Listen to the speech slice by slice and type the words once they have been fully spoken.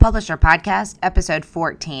Publisher Podcast, episode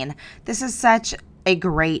 14. This is such a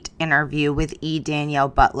great interview with E. Danielle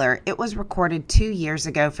Butler. It was recorded 2 years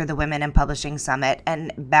ago for the Women in Publishing Summit,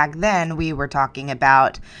 and back then we were talking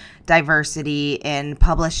about diversity in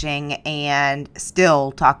publishing and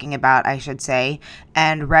still talking about, I should say,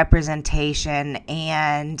 and representation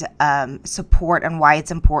and support and why it's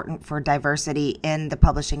important for diversity in the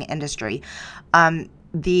publishing industry.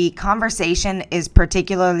 The conversation is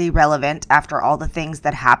particularly relevant after all the things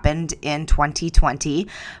that happened in 2020,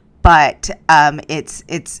 but it's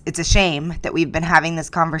a shame that we've been having this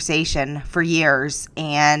conversation for years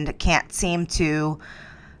and can't seem to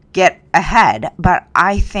get ahead. But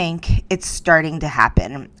I think it's starting to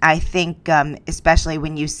happen. I think especially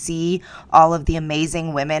when you see all of the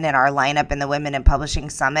amazing women in our lineup in the Women in Publishing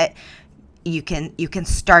Summit, you can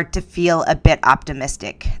start to feel a bit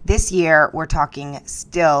optimistic. This year, we're talking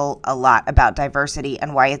still a lot about diversity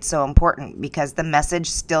and why it's so important, because the message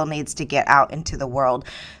still needs to get out into the world.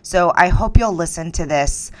 So I hope you'll listen to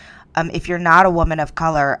this. If you're not a woman of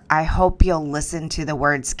color, I hope you'll listen to the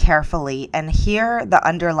words carefully and hear the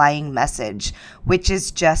underlying message, which is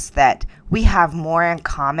just that we have more in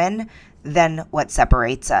common than what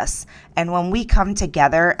separates us. And when we come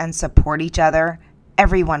together and support each other,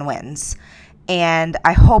 everyone wins. And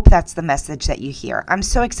I hope that's the message that you hear. I'm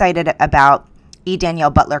so excited about E. Danielle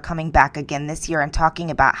Butler coming back again this year and talking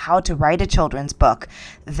about how to write a children's book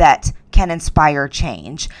that can inspire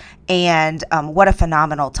change. And what a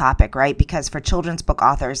phenomenal topic, right? Because for children's book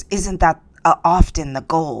authors, isn't that often the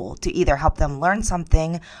goal, to either help them learn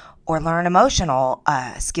something or learn emotional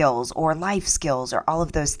skills or life skills or all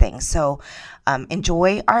of those things. So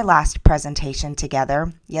enjoy our last presentation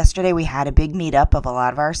together. Yesterday we had a big meetup of a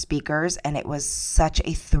lot of our speakers, and it was such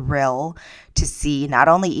a thrill to see not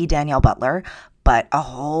only E. Danielle Butler, but a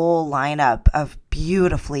whole lineup of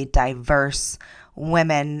beautifully diverse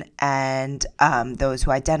women and those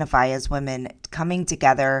who identify as women coming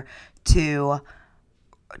together to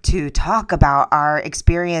talk about our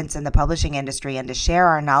experience in the publishing industry and to share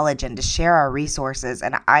our knowledge and to share our resources.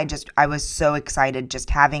 And I was so excited just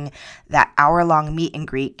having that hour-long meet and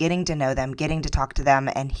greet, getting to know them, getting to talk to them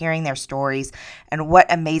and hearing their stories and what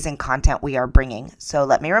amazing content we are bringing. So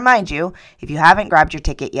let me remind you, if you haven't grabbed your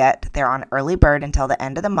ticket yet, they're on early bird until the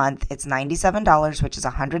end of the month. It's $97, which is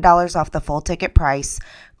 $100 off the full ticket price.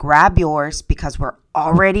 Grab yours, because we're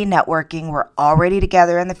already networking. We're already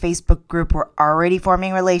together in the Facebook group. We're already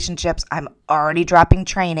forming relationships. I'm already dropping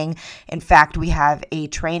training. In fact, we have a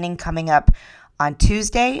training coming up on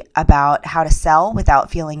Tuesday about how to sell without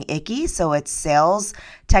feeling icky. So it's sales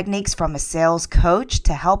techniques from a sales coach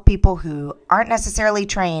to help people who aren't necessarily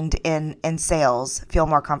trained in sales feel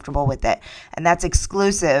more comfortable with it. And that's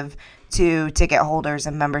exclusive to ticket holders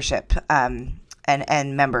and membership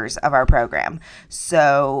and members of our program.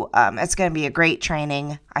 So it's going to be a great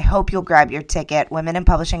training. I hope you'll grab your ticket,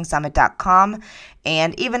 womeninpublishingsummit.com.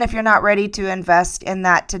 And even if you're not ready to invest in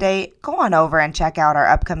that today, go on over and check out our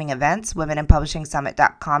upcoming events,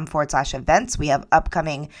 womeninpublishingsummit.com/events. We have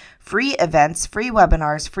upcoming free events, free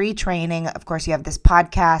webinars, free training. Of course, you have this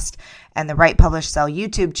podcast and the Write, Publish, Sell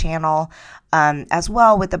YouTube channel, as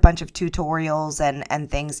well, with a bunch of tutorials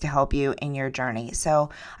and things to help you in your journey. So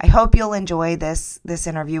I hope you'll enjoy this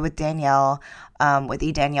interview with Danielle, with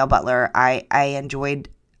E. Danielle Butler. I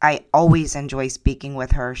always enjoy speaking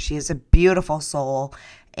with her. She is a beautiful soul,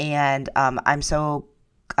 and I'm so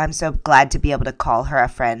glad to be able to call her a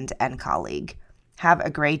friend and colleague. Have a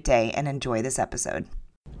great day and enjoy this episode.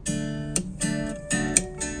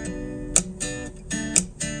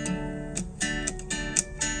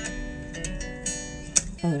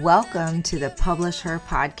 Welcome to the Publish Her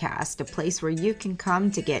Podcast, a place where you can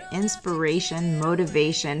come to get inspiration,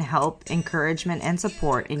 motivation, help, encouragement, and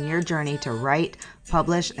support in your journey to write,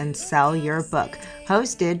 publish, and sell your book.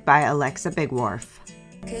 Hosted by Alexa Bigwharf.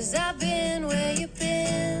 'Cause I've been where you've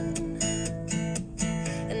been,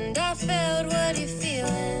 and I felt what you're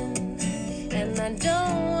feeling, and I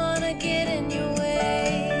don't want to get in your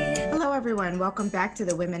way. Hello, everyone. Welcome back to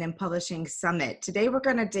the Women in Publishing Summit. Today, we're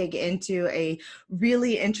going to dig into a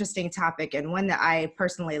really interesting topic, and one that I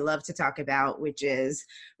personally love to talk about, which is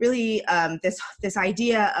really this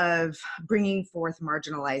idea of bringing forth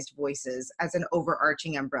marginalized voices as an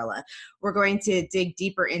overarching umbrella. We're going to dig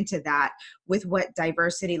deeper into that with what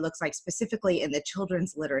diversity looks like specifically in the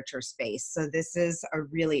children's literature space. So this is a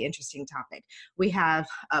really interesting topic. We have,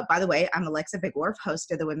 by the way, I'm Alexa Bigwharf,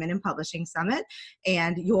 host of the Women in Publishing Summit,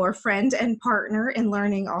 and your friend and partner in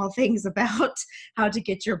learning all things about how to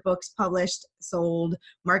get your books published, sold,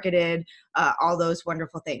 marketed, all those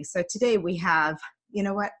wonderful things. So today we have, you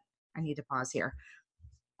know what? I need to pause here.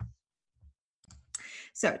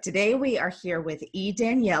 So today we are here with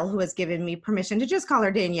Danielle, who has given me permission to just call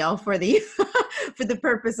her Danielle for the for the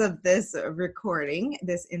purpose of this recording,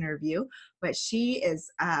 this interview. But she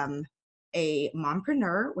is a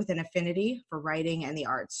mompreneur with an affinity for writing and the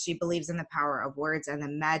arts. She believes in the power of words and the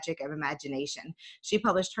magic of imagination. She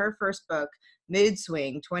published her first book, Mood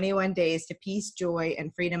Swing, 21 Days to Peace, Joy,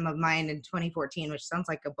 and Freedom of Mind in 2014, which sounds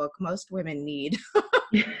like a book most women need.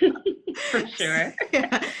 For sure.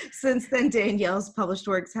 Yeah. Since then, Danielle's published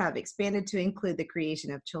works have expanded to include the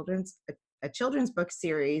creation of a children's book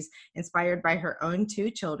series inspired by her own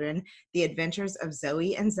two children, The Adventures of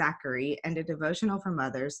Zoe and Zachary, and a devotional for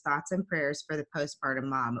mothers, Thoughts and Prayers for the Postpartum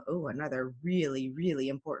Mom. Oh, another really, really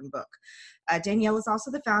important book. Danielle is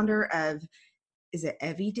also the founder of, is it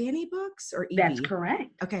Evie Danny Books or Evie? That's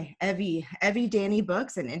correct. Okay, Evie Danny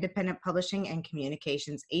Books, an independent publishing and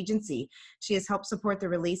communications agency. She has helped support the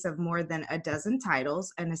release of more than a dozen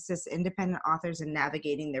titles and assists independent authors in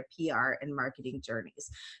navigating their PR and marketing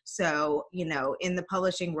journeys. So, you know, in the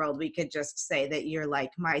publishing world, we could just say that you're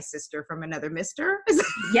like my sister from another mister.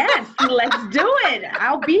 Yes, let's do it.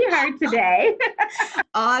 I'll be her today.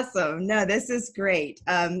 Awesome. No, this is great.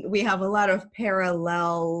 We have a lot of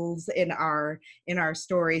parallels in our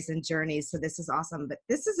stories and journeys. So this is awesome. But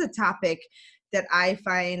this is a topic that I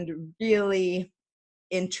find really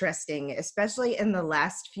interesting, especially in the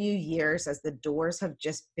last few years, as the doors have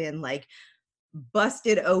just been like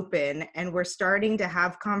busted open and we're starting to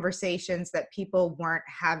have conversations that people weren't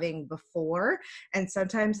having before. And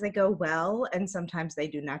sometimes they go well and sometimes they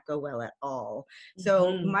do not go well at all.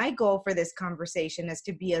 So my goal for this conversation is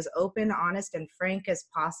to be as open, honest, and frank as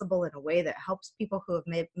possible in a way that helps people who have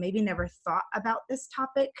maybe never thought about this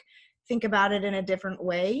topic think about it in a different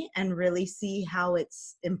way and really see how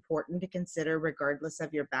it's important to consider regardless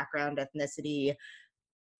of your background, ethnicity,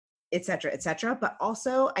 et cetera, et cetera. But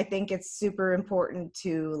also I think it's super important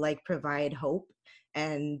to like provide hope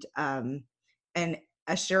and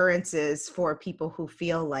assurances for people who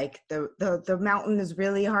feel like the mountain is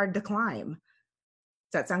really hard to climb.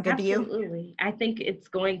 Does that sound good to you? Absolutely. I think it's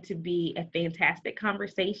going to be a fantastic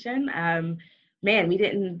conversation. Man, we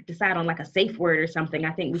didn't decide on like a safe word or something.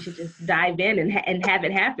 I think we should just dive in and have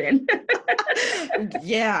it happen.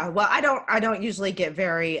 Yeah. Well, I don't usually get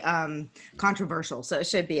very controversial, so it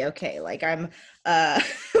should be okay. Like I'm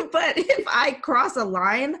but if I cross a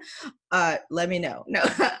line, let me know. No.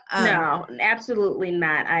 No, absolutely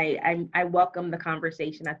not. I welcome the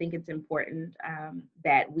conversation. I think it's important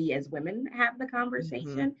that we as women have the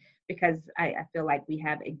conversation because I feel like we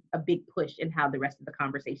have a big push in how the rest of the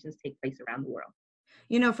conversations take place around the world.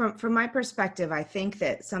 You know, from my perspective, I think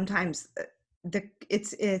that sometimes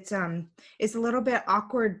it's a little bit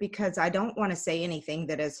awkward because I don't want to say anything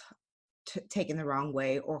that is taken the wrong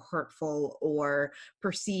way or hurtful or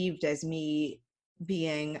perceived as me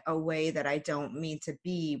being a way that I don't mean to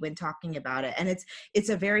be when talking about it. And it's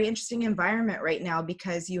a very interesting environment right now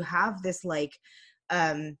because you have this like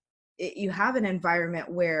you have an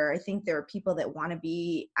environment where I think there are people that want to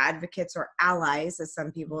be advocates or allies, as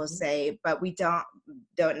some people say, but we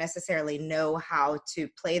don't necessarily know how to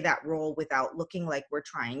play that role without looking like we're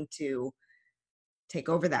trying to take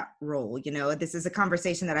over that role. You know, this is a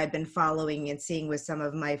conversation that I've been following and seeing with some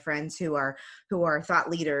of my friends who are thought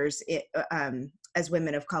leaders as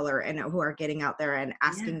women of color and who are getting out there and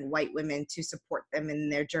asking white women to support them in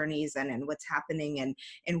their journeys and what's happening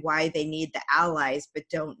and why they need the allies but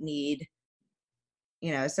don't need,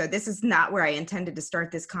 you know. So this is not where I intended to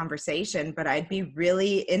start this conversation, but I'd be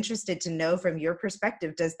really interested to know from your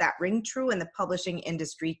perspective, does that ring true in the publishing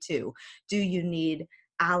industry too? Do you need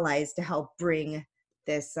allies to help bring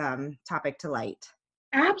this topic to light?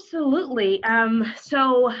 Absolutely.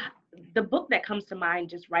 So the book that comes to mind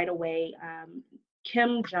just right away,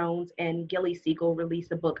 Kim Jones and Gilly Siegel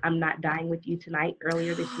released a book, I'm Not Dying With You Tonight,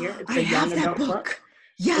 earlier this year. It's a young adult book.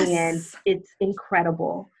 Yes. And it's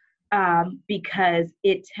incredible because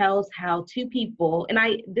it tells how two people,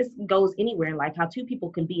 and this goes anywhere in life, how two people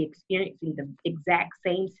can be experiencing the exact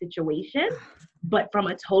same situation, but from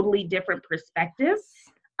a totally different perspective.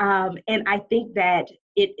 And I think that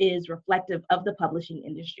it is reflective of the publishing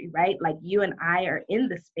industry, right? Like you and I are in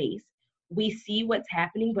the space. We see what's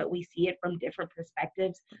happening, but we see it from different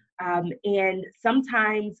perspectives. And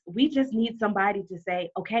sometimes we just need somebody to say,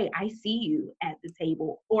 okay, I see you at the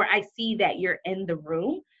table, or I see that you're in the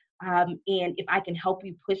room. And if I can help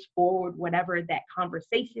you push forward whatever that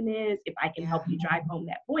conversation is, if I can help you drive home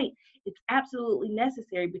that point, it's absolutely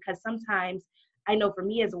necessary because sometimes I know for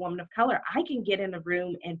me as a woman of color, I can get in a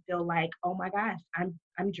room and feel like, oh my gosh,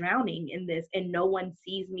 I'm drowning in this and no one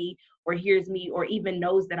sees me or hears me or even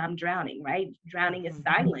knows that I'm drowning, right? Drowning is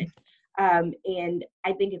silent. And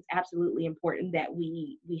I think it's absolutely important that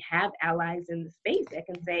we have allies in the space that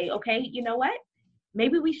can say, okay, you know what?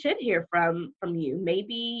 Maybe we should hear from you.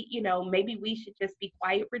 Maybe, maybe we should just be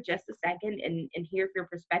quiet for just a second and hear if your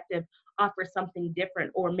perspective offers something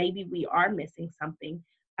different, or maybe we are missing something.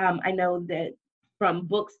 I know that from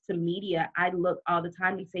books to media, I look all the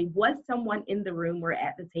time and say, was someone in the room or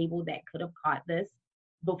at the table that could have caught this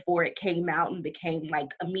before it came out and became like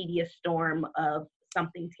a media storm of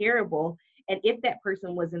something terrible? And if that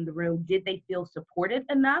person was in the room, did they feel supported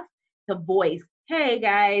enough to voice, hey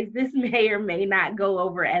guys, this may or may not go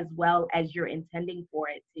over as well as you're intending for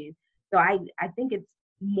it to? So I think it's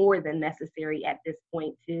more than necessary at this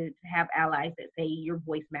point to have allies that say your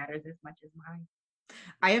voice matters as much as mine.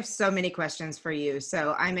 I have so many questions for you.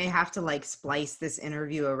 So I may have to like splice this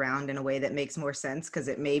interview around in a way that makes more sense, because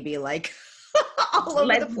it may be like all over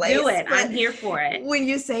the Let's place. do it. But I'm here for it. when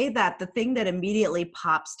you say that, the thing that immediately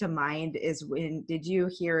pops to mind is, did you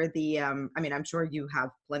hear the, I mean, I'm sure you have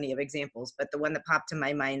plenty of examples, but the one that popped to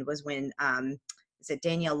my mind was when, is it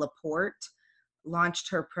Danielle Laporte launched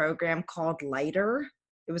her program called Lighter?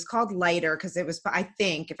 It was called Lighter because it was, I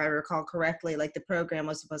think, if I recall correctly, like the program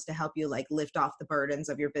was supposed to help you like lift off the burdens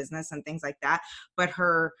of your business and things like that. But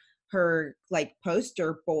her like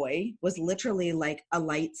poster boy was literally like a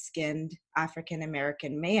light-skinned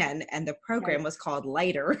African-American man, and the program was called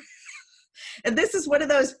Lighter. And this is one of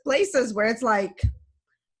those places where it's like,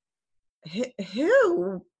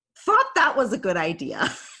 who thought that was a good idea?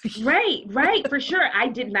 Right, for sure. I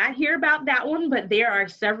did not hear about that one, but there are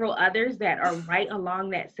several others that are right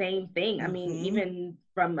along that same thing. I mean, even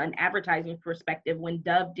from an advertising perspective, when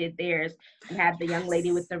Dove did theirs and had the young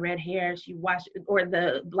lady with the red hair, she washed, or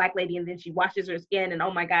the black lady, and then she washes her skin, and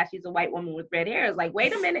oh my gosh, she's a white woman with red hair. It's like,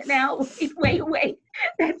 wait a minute now, wait.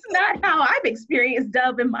 That's not how I've experienced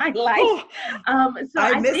Dove in my life. So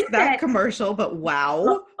I missed think that commercial, but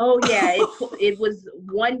wow. Oh yeah, it was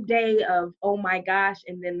one day of, oh my gosh,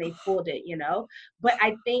 and then they pulled it, But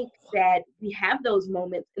I think that we have those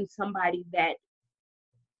moments in somebody that,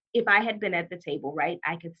 if I had been at the table, right,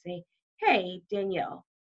 I could say, hey, Danielle,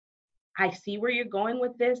 I see where you're going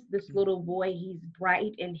with this. This little boy, he's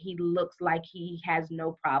bright and he looks like he has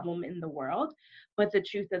no problem in the world. But the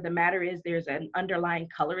truth of the matter is there's an underlying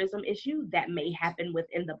colorism issue that may happen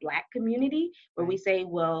within the Black community, where we say,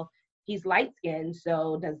 well, he's light skinned,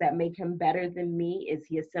 so does that make him better than me? Is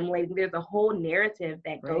he assimilating? There's a whole narrative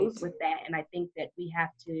that goes with that. And I think that we have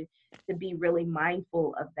to be really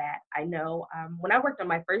mindful of that. I know when I worked on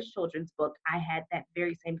my first children's book, I had that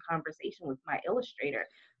very same conversation with my illustrator.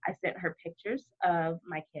 I sent her pictures of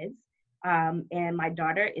my kids, and my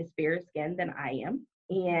daughter is fairer skinned than I am.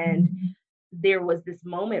 And there was this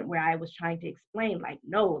moment where I was trying to explain, like,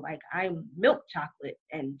 no, like I'm milk chocolate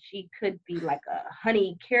and she could be like a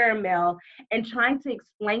honey caramel, and trying to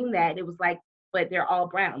explain that. It was like, but they're all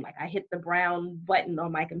brown. Like I hit the brown button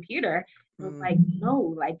on my computer. It was like,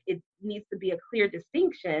 no, like it needs to be a clear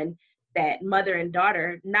distinction that mother and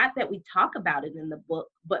daughter, not that we talk about it in the book,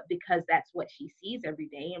 but because that's what she sees every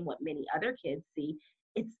day and what many other kids see.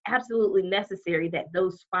 It's absolutely necessary that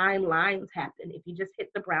those fine lines happen. If you just hit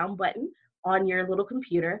the brown button on your little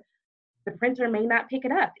computer, the printer may not pick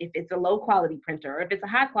it up. If it's a low quality printer or if it's a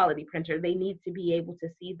high quality printer, they need to be able to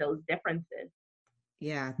see those differences.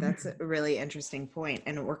 Yeah, that's a really interesting point.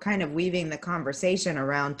 And we're kind of weaving the conversation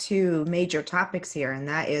around two major topics here. And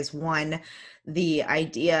that is, one, the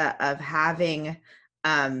idea of having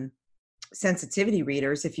sensitivity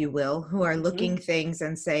readers, if you will, who are looking things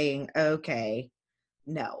and saying, okay,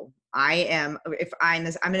 no, I'm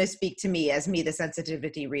going to speak to me as me, the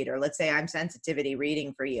sensitivity reader. Let's say I'm sensitivity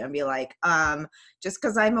reading for you and be like, just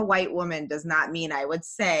because I'm a white woman does not mean I would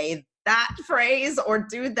say that phrase or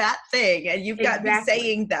do that thing. And you've got me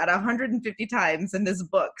saying that 150 times in this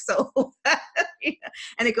book. So,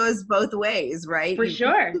 and it goes both ways, right? For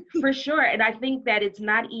sure. And I think that it's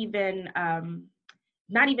not even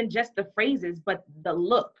just the phrases, but the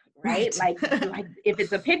look, right? Like if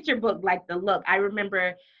it's a picture book, like the look. I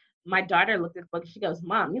remember my daughter looked at the book and she goes,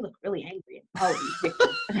 Mom, you look really angry in all of these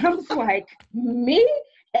pictures. And I was like, me?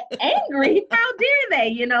 Angry? How dare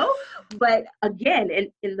they, But again,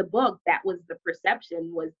 in the book, that was the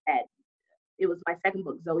perception, was that it was my second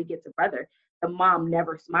book, Zoe Gets a Brother. The mom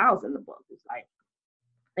never smiles in the book. It's like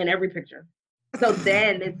in every picture. So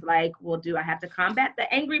then it's like, well, do I have to combat the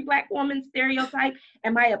angry Black woman stereotype?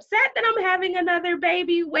 Am I upset that I'm having another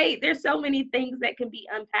baby? Wait, there's so many things that can be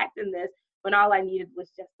unpacked in this, when all I needed was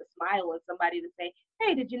just a smile and somebody to say,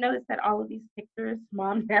 hey, did you notice that all of these pictures,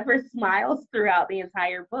 Mom never smiles throughout the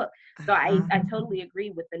entire book? So I totally agree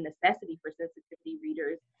with the necessity for sensitivity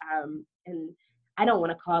readers. And I don't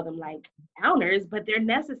want to call them like downers, but they're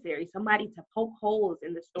necessary. Somebody to poke holes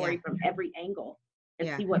in the Yeah. story from every angle and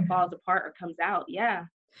Yeah. see what falls apart or comes out. Yeah.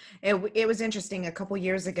 It was interesting. A couple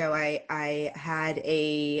years ago, I had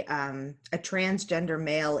a transgender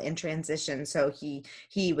male in transition, so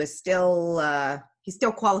he was still he's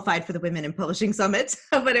still qualified for the Women in Publishing Summit,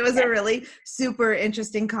 but it was a really super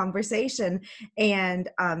interesting conversation, and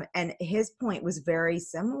his point was very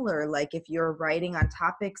similar. Like if you're writing on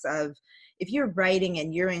topics of, if you're writing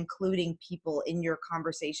and you're including people in your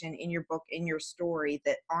conversation, in your book, in your story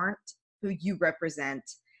that aren't who you represent,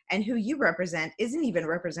 and who you represent isn't even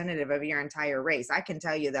representative of your entire race. I can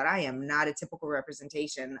tell you that I am not a typical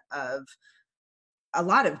representation of a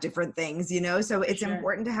lot of different things, you know? So it's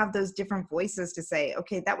important to have those different voices to say,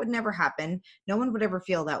 okay, that would never happen. No one would ever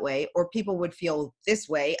feel that way, or people would feel this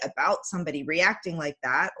way about somebody reacting like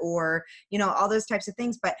that, or, you know, all those types of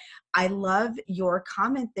things. But I love your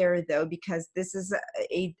comment there though, because this is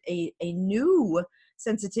a new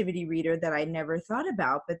sensitivity reader that I never thought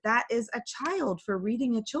about, but that is a child for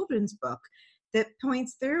reading a children's book that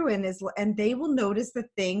points through and they will notice the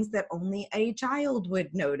things that only a child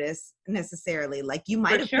would notice necessarily. Like you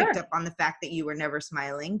might have picked up on the fact that you were never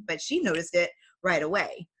smiling, but she noticed it right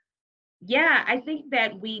away. Yeah, I think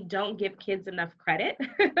that we don't give kids enough credit.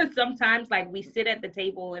 Sometimes, like, we sit at the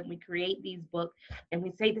table and we create these books and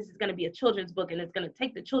we say this is going to be a children's book and it's going to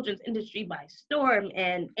take the children's industry by storm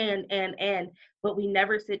but we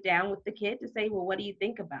never sit down with the kid to say, well, what do you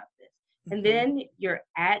think about this? Mm-hmm. And then you're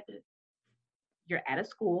at a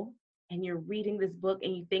school and you're reading this book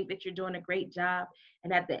and you think that you're doing a great job,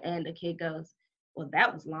 and at the end a kid goes, well,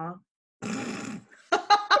 that was long.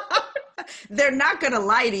 They're not going to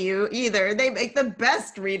lie to you either. They make the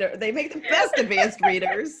best advanced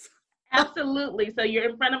readers. Absolutely. So you're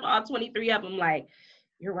in front of all 23 of them like,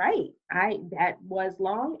 you're right. That was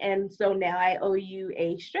long. And so now I owe you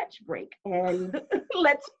a stretch break. And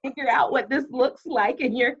let's figure out what this looks like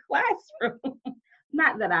in your classroom.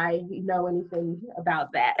 Not that I know anything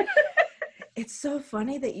about that. It's so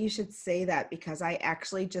funny that you should say that, because I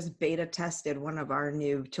actually just beta tested one of our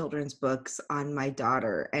new children's books on my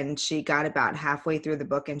daughter, and she got about halfway through the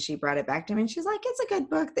book and she brought it back to me and she's like, it's a good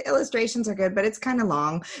book. The illustrations are good, but it's kind of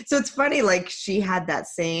long. So it's funny, like she had that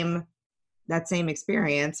same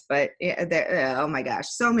experience, but oh my gosh,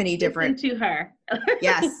 so many different. Listen to her.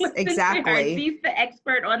 Yes, exactly. She's the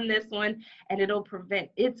expert on this one, and it'll prevent.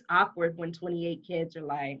 It's awkward when 28 kids are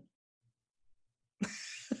like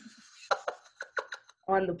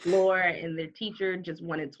on the floor and their teacher just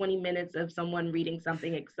wanted 20 minutes of someone reading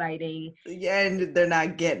something exciting. Yeah, and they're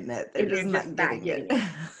not getting it. They're just not getting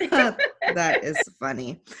it. That is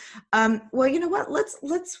funny. Well, you know what?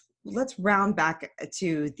 Let's round back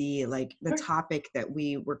to the topic that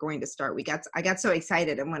we were going to start. I got so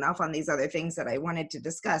excited and went off on these other things that I wanted to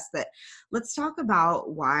discuss. That let's talk about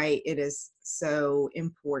why it is so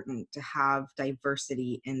important to have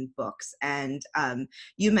diversity in books. And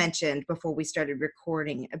you mentioned before we started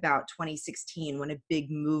recording about 2016, when a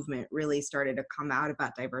big movement really started to come out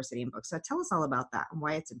about diversity in books. So tell us all about that and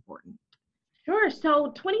why it's important. Sure.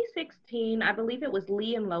 So 2016, I believe it was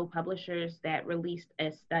Lee and Low Publishers that released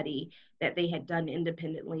a study that they had done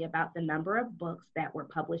independently about the number of books that were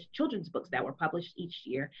published, children's books that were published each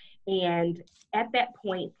year. And at that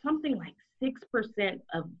point, something like 6%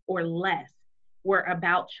 of or less were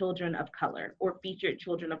about children of color or featured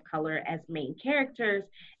children of color as main characters.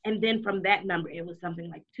 And then from that number, it was something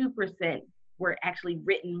like 2% were actually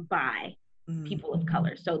written by people of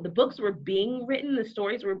color. So the books were being written, the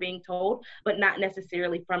stories were being told, but not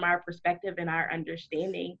necessarily from our perspective and our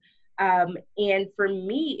understanding. And for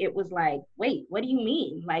me, it was like, wait, what do you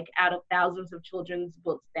mean? Like out of thousands of children's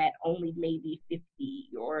books that only maybe 50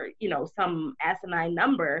 or, some asinine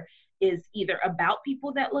number is either about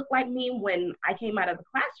people that look like me. When I came out of the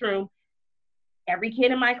classroom, every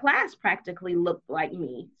kid in my class practically looked like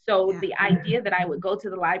me. So the idea that I would go to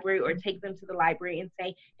the library or take them to the library and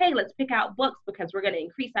say, hey, let's pick out books because we're going to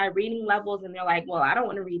increase our reading levels. And they're like, well, I don't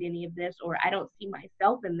want to read any of this, or I don't see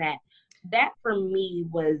myself in that. That for me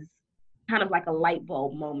was kind of like a light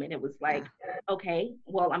bulb moment. It was like, okay,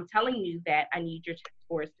 well, I'm telling you that I need your test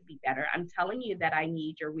scores to be better. I'm telling you that I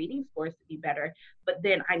need your reading scores to be better. But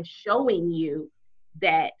then I'm showing you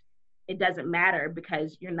that it doesn't matter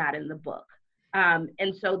because you're not in the book.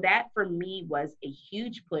 And so that for me was a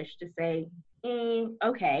huge push to say,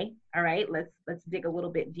 okay, all right, let's dig a little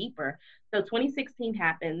bit deeper. So 2016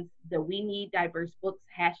 happens, the We Need Diverse Books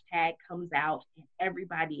hashtag comes out, and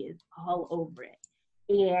everybody is all over it.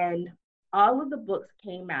 And all of the books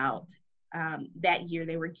came out that year.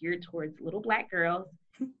 They were geared towards little Black girls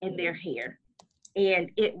and their hair. and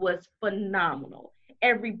it was phenomenal.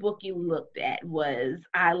 Every book you looked at was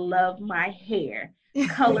I love my hair,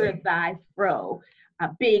 color thy fro, a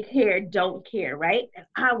big hair, don't care, right? And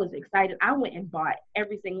I was excited. I went and bought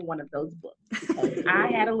every single one of those books because I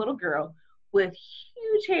had a little girl with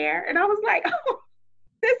huge hair, and I was like, oh,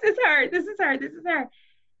 this is her, this is her, this is her.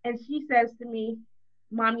 And she says to me,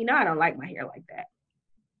 Mom, you know I don't like my hair like that.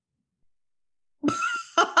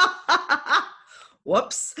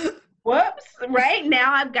 Whoops. Whoops, right?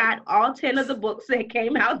 Now I've got all 10 of the books that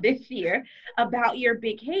came out this year about your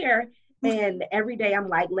big hair. And every day I'm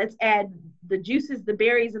like, let's add the juices, the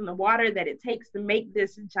berries, and the water that it takes to make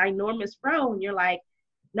this ginormous fro. And you're like,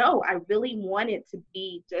 no, I really want it to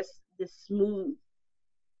be just this smooth,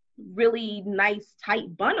 really nice,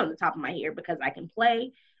 tight bun on the top of my hair because I can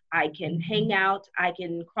play, I can hang out, I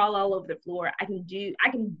can crawl all over the floor, I can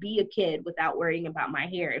be a kid without worrying about my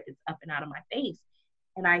hair if it's up and out of my face.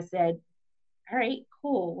 And I said, all right,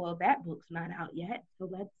 cool. Well, that book's not out yet. So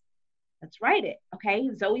let's write it. Okay.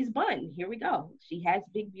 Zoe's bun. Here we go. She has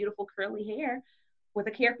big, beautiful curly hair with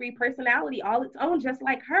a carefree personality all its own, just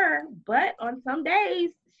like her. But on some days,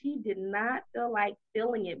 she did not feel like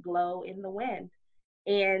feeling it blow in the wind.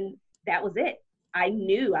 And that was it. I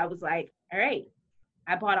knew. I was like, all right,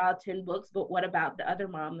 I bought all 10 books, but what about the other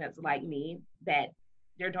mom that's like me that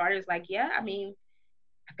their daughter's like, yeah, I mean,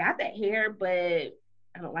 I got that hair, but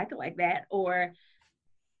I don't like it like that. Or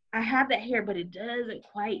I have that hair, but it doesn't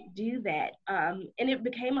quite do that. And it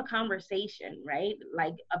became a conversation, right?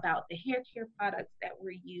 Like about the hair care products that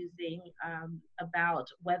we're using, about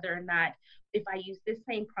whether or not if I use this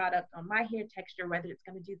same product on my hair texture, whether it's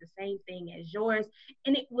going to do the same thing as yours.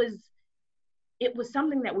 And it was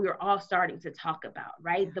something that we were all starting to talk about,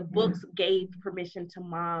 right? The books gave permission to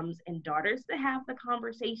moms and daughters to have the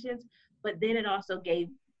conversations, but then it also gave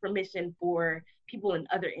permission for people in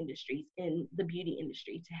other industries, in the beauty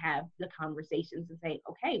industry, to have the conversations and say,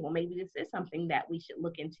 okay, well, maybe this is something that we should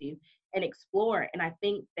look into and explore. And I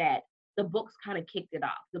think that the books kind of kicked it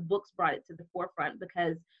off. The books brought it to the forefront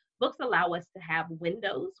because books allow us to have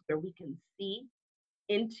windows where we can see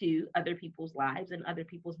into other people's lives and other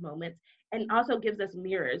people's moments, and also gives us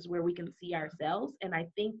mirrors where we can see ourselves. And I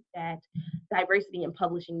think that diversity in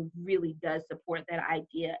publishing really does support that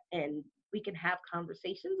idea, and we can have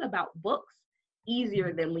conversations about books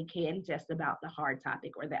easier than we can just about the hard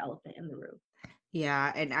topic or the elephant in the room.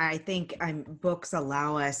 Yeah, and I think books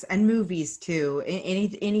allow us, and movies too,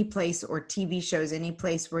 any place, or TV shows, any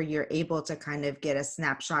place where you're able to kind of get a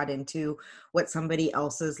snapshot into what somebody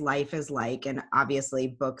else's life is like. And obviously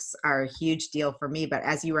books are a huge deal for me, but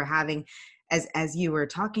as you were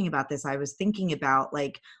talking about this, I was thinking about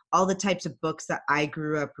like all the types of books that I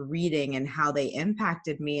grew up reading and how they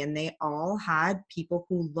impacted me. And they all had people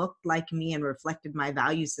who looked like me and reflected my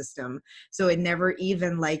value system. So it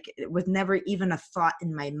was never even a thought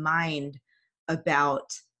in my mind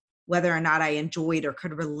about whether or not I enjoyed or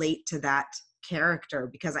could relate to that character,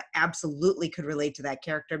 because I absolutely could relate to that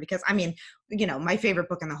character. Because I mean, my favorite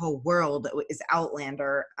book in the whole world is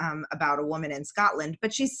Outlander, about a woman in Scotland,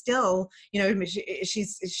 but she's still,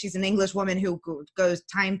 she's an English woman who goes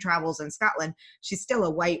time travels in Scotland. She's still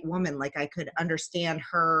a white woman. Like I could understand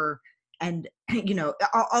her, and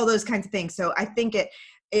all those kinds of things. So I think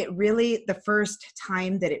it really, the first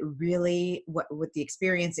time that it really, with the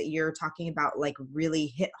experience that you're talking about, like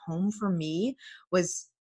really hit home for me was,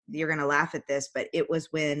 you're going to laugh at this, but it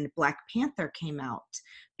was when Black Panther came out,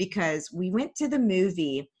 because we went to the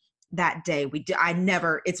movie that day.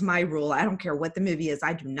 It's my rule. I don't care what the movie is.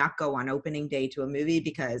 I do not go on opening day to a movie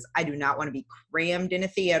because I do not want to be crammed in a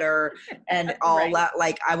theater and all right. That.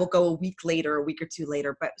 Like I will go a week or two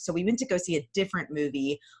later. But so we went to go see a different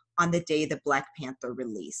movie on the day that Black Panther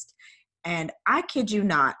released. And I kid you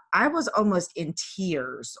not, I was almost in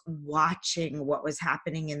tears watching what was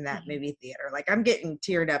happening in that movie theater. Like I'm getting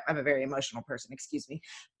teared up. I'm a very emotional person, excuse me.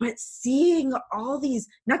 But seeing all these,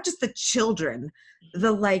 not just the children,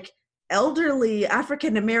 the like elderly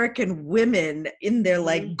African-American women in their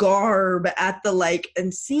like garb at the like,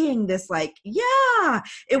 and seeing this like, yeah,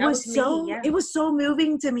 it was so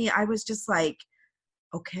moving to me. I was just like,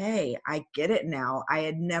 okay, I get it now. I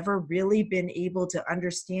had never really been able to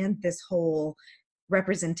understand this whole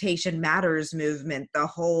representation matters movement, the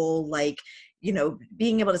whole like,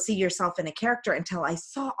 being able to see yourself in a character, until I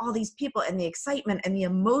saw all these people and the excitement and the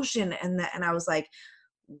emotion and I was like,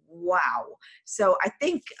 wow. So I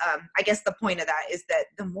think, I guess the point of that is that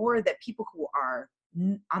the more that people who are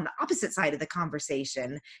on the opposite side of the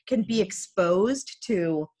conversation can be exposed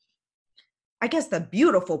to I guess, the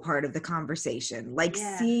beautiful part of the conversation, like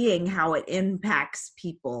Yeah. seeing how it impacts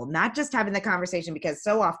people, not just having the conversation, because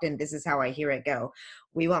so often this is how I hear it go.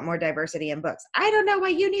 We want more diversity in books. I don't know why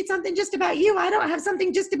you need something just about you. I don't have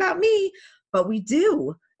something just about me, but we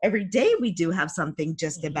do. Every day we do have something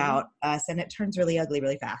just about us, and it turns really ugly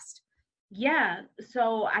really fast. Yeah,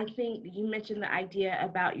 so I think you mentioned the idea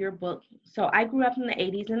about your book. So I grew up in the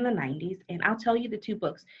 80s and the 90s, and I'll tell you the two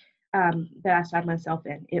books that I saw myself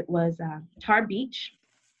in. It was Tar Beach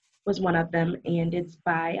was one of them, and it's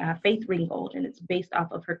by Faith Ringgold, and it's based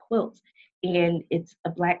off of her quilts. And it's a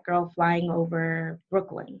Black girl flying over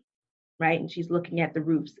Brooklyn, right? And she's looking at the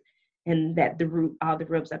roofs, and that all the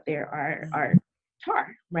roofs up there are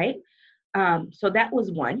tar, right? So that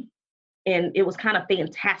was one, and it was kind of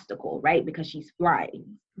fantastical, right? Because she's flying.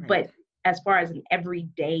 Right. But as far as an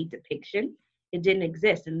everyday depiction, it didn't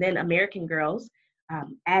exist. And then American Girls,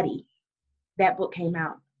 Addie, that book came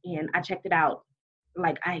out, and I checked it out.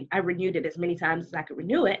 Like I renewed it as many times as I could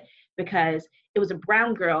renew it, because it was a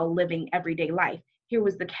brown girl living everyday life. Here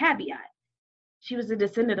was the caveat: she was a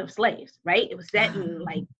descendant of slaves, right? It was set in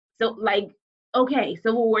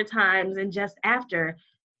Civil War times and just after.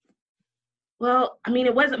 Well, I mean,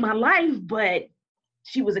 it wasn't my life, but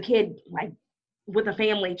she was a kid, like, with a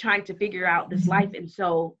family trying to figure out this life. And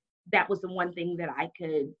so that was the one thing that I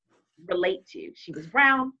could relate to. She was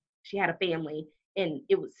brown, she had a family, and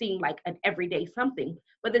it would seem like an everyday something.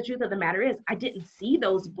 But the truth of the matter is, I didn't see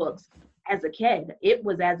those books as a kid. It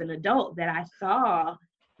was as an adult that I saw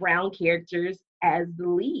brown characters as the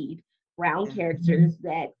lead, brown characters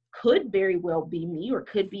that could very well be me, or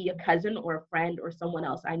could be a cousin or a friend or someone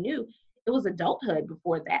else I knew. It was adulthood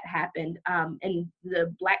before that happened. And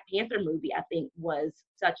the Black Panther movie, I think, was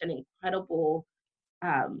such an incredible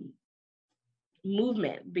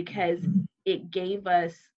movement, because it gave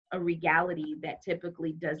us a reality that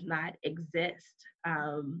typically does not exist.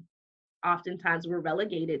 Oftentimes we're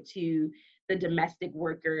relegated to the domestic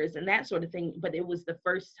workers and that sort of thing, but it was the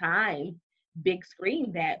first time, big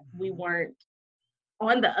screen, that we weren't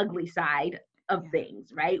on the ugly side of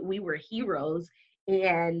things, right? We were heroes.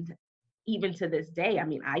 And even to this day, I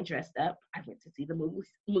mean, I dressed up. I went to see the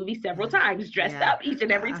movie several times, dressed up each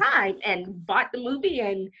and every time, and bought the movie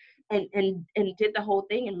and did the whole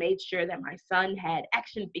thing, and made sure that my son had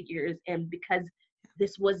action figures. And because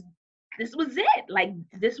this was it. Like,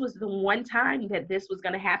 this was the one time that this was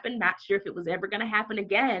going to happen. Not sure if it was ever going to happen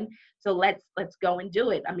again. So let's go and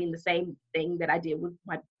do it. I mean, the same thing that I did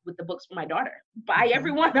with the books for my daughter. Buy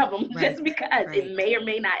every one of them, just because it may or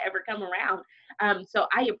may not ever come around. So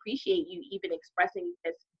I appreciate you even expressing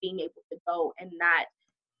this, being able to go and not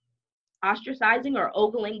ostracizing or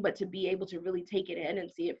ogling, but to be able to really take it in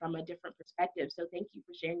and see it from a different perspective. So thank you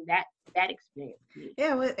for sharing that experience with me.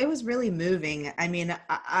 Yeah, it was really moving. I mean,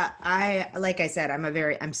 I like I said,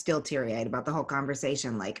 I'm still teary-eyed about the whole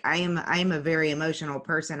conversation. Like, I'm a very emotional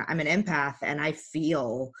person. I'm an empath, and I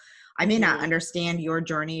may not understand your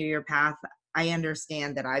journey or your path. I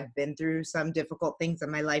understand that I've been through some difficult things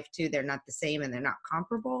in my life too. They're not the same and they're not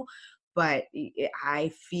comparable. But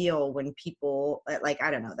I feel when people, like,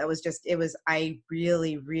 I don't know, I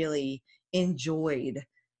really, really enjoyed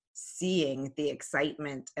seeing the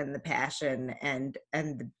excitement and the passion, and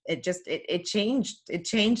it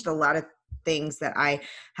changed a lot of things that I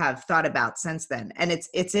have thought about since then. And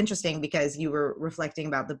it's interesting, because you were reflecting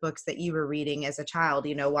about the books that you were reading as a child,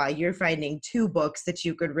 while you're finding two books that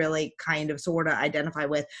you could really kind of sort of identify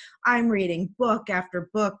with. I'm reading book after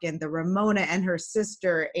book, and the Ramona and her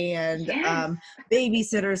sister, and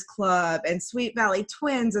Babysitter's Club, and Sweet Valley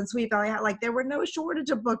Twins, and Sweet Valley, like, there were no shortage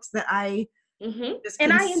of books that I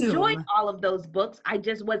and I enjoyed all of those books. I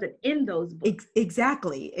just wasn't in those books.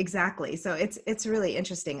 Exactly. So it's really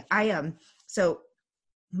interesting. So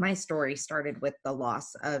my story started with the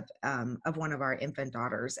loss of one of our infant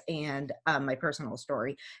daughters, and my personal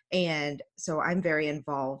story. And so I'm very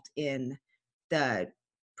involved in the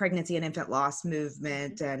pregnancy and infant loss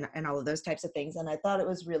movement and all of those types of things. And I thought it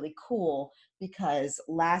was really cool, because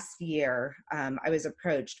last year I was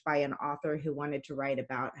approached by an author who wanted to write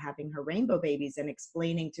about having her rainbow babies and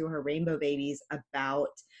explaining to her rainbow babies about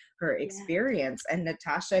her experience. And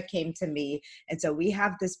Natasha came to me. And so we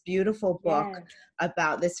have this beautiful book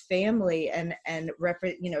about this family and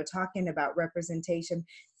talking about representation.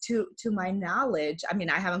 To my knowledge, I mean,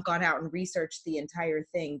 I haven't gone out and researched the entire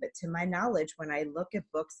thing, but to my knowledge, when I look at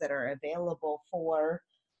books that are available for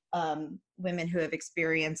women who have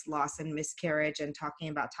experienced loss and miscarriage and talking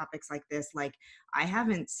about topics like this, like, I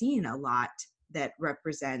haven't seen a lot that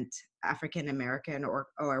represent African American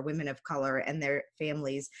or women of color and their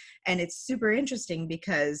families. And it's super interesting,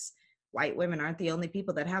 because white women aren't the only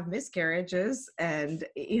people that have miscarriages. And,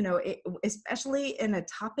 especially in a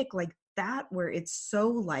topic like that, where it's so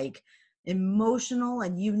like emotional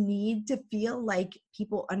and you need to feel like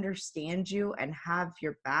people understand you and have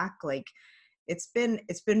your back. Like it's been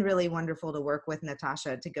really wonderful to work with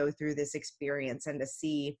Natasha to go through this experience and to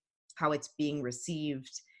see how it's being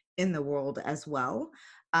received in the world as well.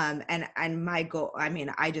 And my goal, I mean,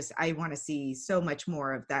 I want to see so much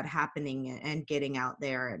more of that happening and getting out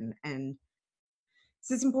there. And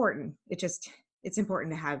it's important. It's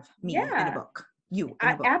important to have me in a book, you in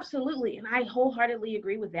a book. Absolutely. And I wholeheartedly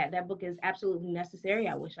agree with that. That book is absolutely necessary.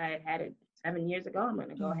 I wish I had had it 7 years ago. I'm going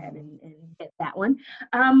to go ahead and get that one.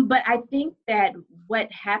 But I think that what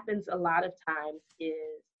happens a lot of times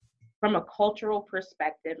is, from a cultural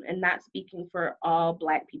perspective, and not speaking for all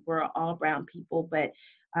Black people or all brown people, but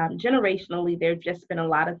generationally, there have just been a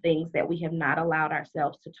lot of things that we have not allowed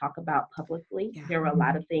ourselves to talk about publicly. Yeah. There were a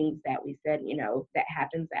lot of things that we said, that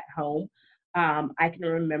happens at home. I can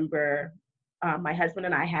remember my husband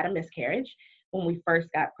and I had a miscarriage when we first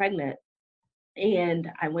got pregnant. And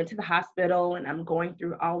I went to the hospital and I'm going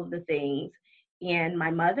through all of the things. And my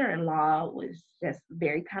mother-in-law was just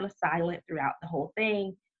very kind of silent throughout the whole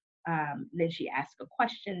thing. Then she asked a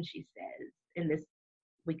question. She says, and this,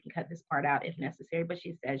 we can cut this part out if necessary, but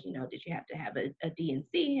she says, did you have to have a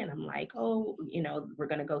D&C? And I'm like, oh, we're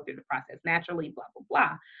going to go through the process naturally, blah, blah,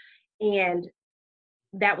 blah. And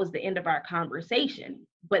that was the end of our conversation.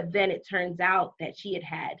 But then it turns out that she had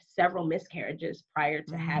had several miscarriages prior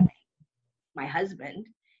to having my husband.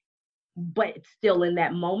 But still in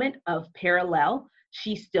that moment of parallel,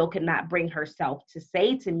 she still could not bring herself to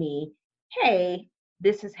say to me, hey,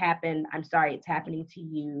 this has happened. I'm sorry it's happening to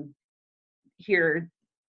you. Here,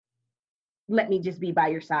 let me just be by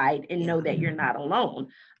your side and know that you're not alone.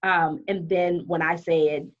 And then when I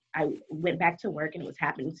said, I went back to work and it was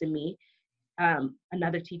happening to me,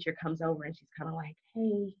 another teacher comes over and she's kind of like,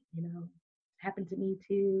 hey, it happened to me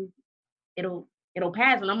too. It'll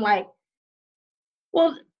pass. And I'm like,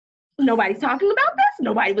 well, nobody's talking about this.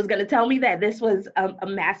 Nobody was going to tell me that this was a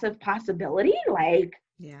massive possibility. Like,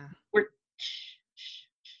 we're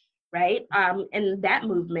right. And that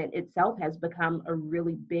movement itself has become a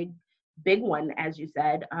really big one, as you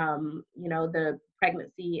said. The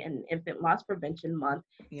Pregnancy and Infant Loss Prevention Month.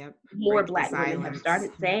 Yep. More Black women have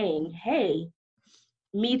started saying, hey,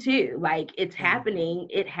 me too. Like, it's happening.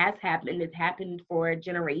 It has happened. It's happened for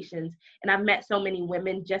generations. And I've met so many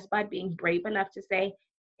women just by being brave enough to say,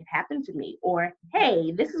 it happened to me, or,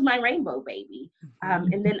 hey, this is my rainbow baby.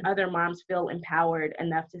 And then other moms feel empowered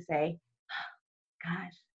enough to say, oh,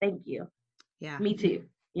 gosh, thank you. Yeah. Me too,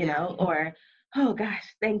 or, oh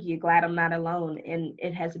gosh, thank you. Glad I'm not alone. And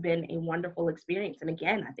it has been a wonderful experience. And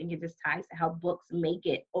again, I think it just ties to how books make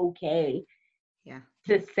it okay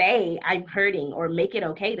to say I'm hurting, or make it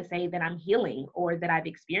okay to say that I'm healing or that I've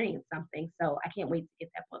experienced something. So I can't wait to get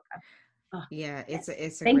that book. Yeah, it's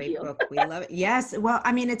a great book. We love it. Yes. Well,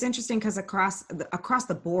 I mean, it's interesting because across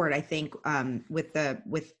the board, I think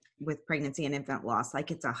with pregnancy and infant loss, like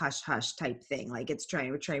it's a hush hush type thing. Like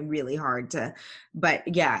we're trying really hard to, but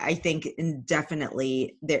yeah, I think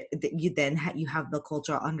definitely that you have the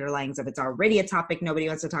cultural underlyings of it's already a topic nobody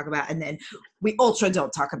wants to talk about, and then we ultra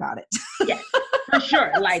don't talk about it. Yes, for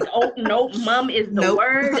sure. Like, oh no, mom is the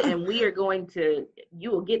word, and we are going to.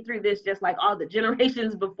 You will get through this just like all the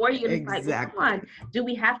generations before you. And it's like, well, come on, do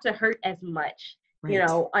we have to hurt as much? Right.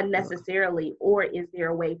 Unnecessarily, or is there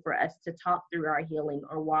a way for us to talk through our healing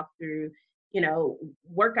or walk through,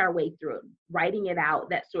 work our way through it, writing it out,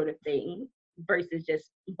 that sort of thing, versus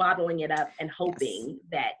just bottling it up and hoping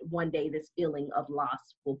that one day this feeling of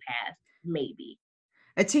loss will pass, maybe.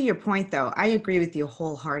 To your point, though, I agree with you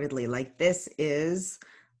wholeheartedly. Like, this is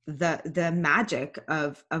the magic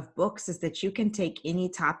of books, is that you can take any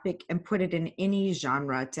topic and put it in any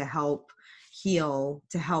genre to help heal,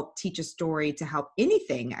 to help teach a story, to help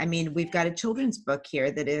anything. I mean, we've got a children's book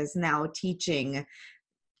here that is now teaching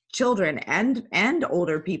children and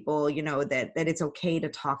older people, that it's okay to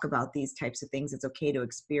talk about these types of things. It's okay to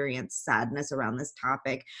experience sadness around this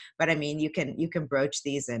topic. But I mean, you can broach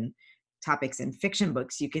these in topics in fiction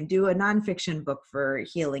books. You can do a nonfiction book for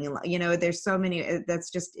healing. And, there's so many,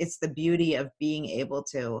 it's the beauty of being able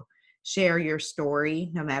to share your story,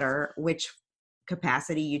 no matter which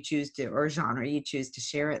capacity you choose to, or genre you choose to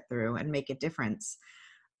share it through, and make a difference.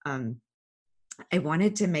 I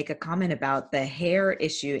wanted to make a comment about the hair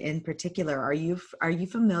issue in particular. Are you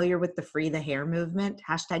familiar with the Free the Hair movement?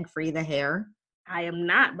 #FreeTheHair? I am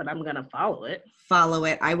not, but I'm going to follow it. Follow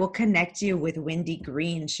it. I will connect you with Wendy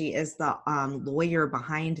Green. She is the lawyer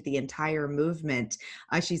behind the entire movement.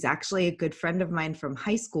 She's actually a good friend of mine from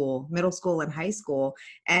high school, middle school and high school.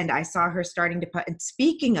 And I saw her starting to put, and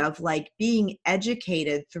speaking of like being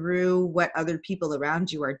educated through what other people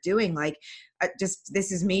around you are doing, like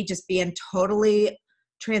this is me just being totally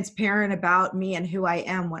transparent about me and who I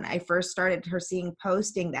am. When I first started her seeing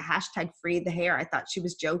posting the hashtag free the hair, I thought she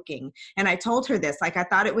was joking. And I told her this, like, I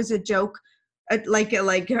thought it was a joke, like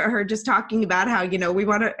her just talking about how, you know, we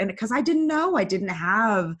want to, and because I didn't know, I didn't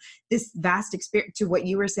have this vast experience to what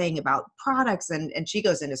you were saying about products. And she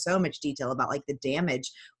goes into so much detail about like the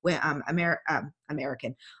damage when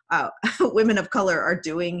American women of color are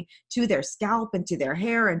doing to their scalp and to their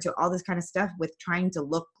hair and to all this kind of stuff with trying to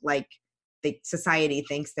look like the society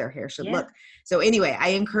thinks their hair should look. So anyway, I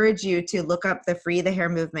encourage you to look up the Free the Hair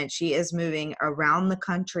movement. She is moving around the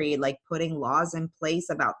country, like putting laws in place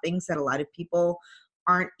about things that a lot of people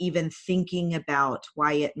aren't even thinking about,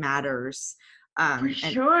 why it matters. For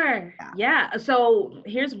sure. Yeah. So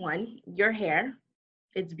here's one. Your hair,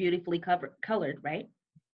 it's beautifully colored, right?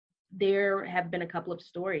 There have been a couple of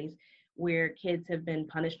stories where kids have been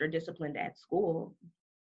punished or disciplined at school,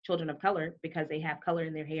 children of color, because they have color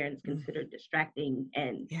in their hair and it's considered distracting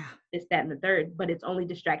and this, that, and the third, but it's only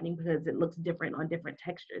distracting because it looks different on different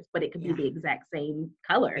textures, but it could be the exact same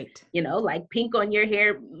color. You know, like pink on your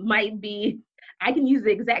hair might be, I can use the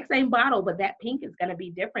exact same bottle, but that pink is going to be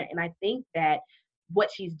different. And I think that what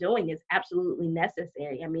she's doing is absolutely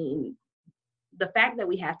necessary. I mean, the fact that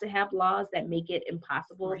we have to have laws that make it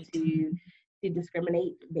impossible to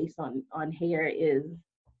discriminate based on hair is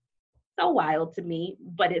so wild to me,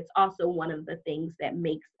 but it's also one of the things that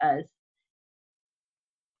makes us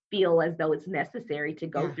feel as though it's necessary to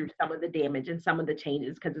go through some of the damage and some of the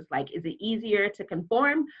changes, because it's like, is it easier to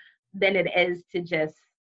conform than it is to just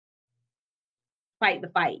fight the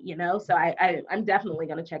fight, you know? So I'm definitely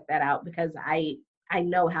going to check that out because I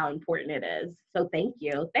know how important it is. So thank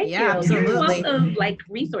you. Thank you. Absolutely. You're full of like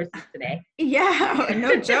resources today. Yeah,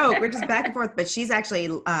 no joke. We're just back and forth. But she's actually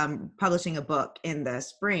publishing a book in the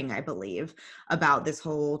spring, I believe, about this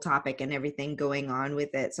whole topic and everything going on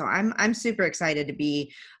with it. So I'm super excited to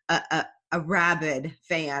be a rabid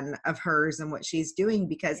fan of hers and what she's doing,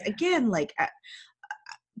 because again, like,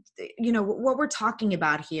 you know, what we're talking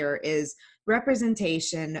about here is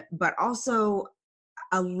representation, but also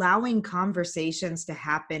allowing conversations to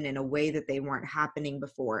happen in a way that they weren't happening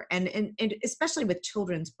before. And especially with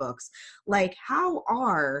children's books, like how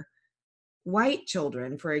are white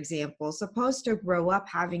children, for example, supposed to grow up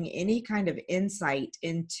having any kind of insight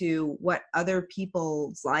into what other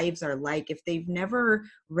people's lives are like if they've never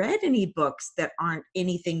read any books that aren't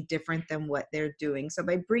anything different than what they're doing? So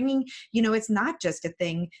by bringing, you know, it's not just a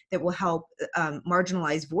thing that will help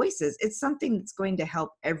marginalized voices. It's something that's going to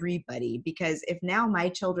help everybody, because if now my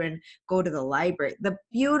children go to the library, the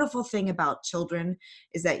beautiful thing about children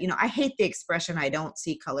is that, you know, I hate the expression, I don't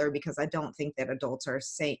see color, because I don't think that adults are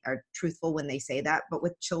truthful when they say that, but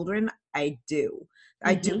with children, I do.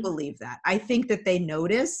 I do believe that. I think that they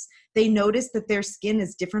notice that their skin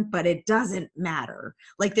is different, but it doesn't matter.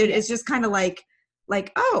 Like it's just kind of like,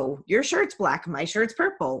 oh, your shirt's black, my shirt's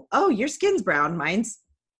purple. Oh, your skin's brown, mine's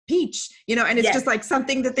peach, you know, and it's just like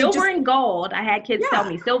something that they silver and gold. I had kids tell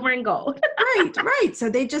me silver and gold. right. So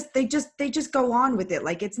they just go on with it.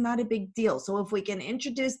 Like it's not a big deal. So if we can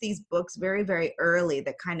introduce these books very, very early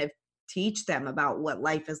that kind of teach them about what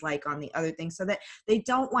life is like on the other things, so that they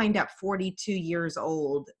don't wind up 42 years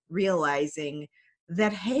old realizing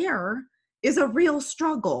that hair is a real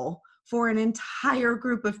struggle for an entire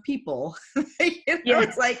group of people.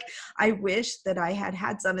 It's like, I wish that I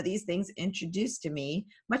had some of these things introduced to me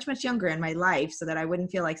much, much younger in my life, so that I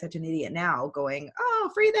wouldn't feel like such an idiot now going,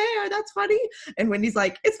 oh, free the hair, that's funny. And Wendy's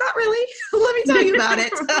like, it's not really. Let me tell you about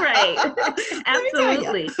it. Right.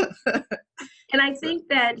 Absolutely. And I think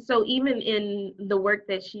that, so even in the work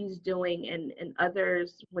that she's doing and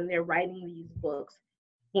others, when they're writing these books,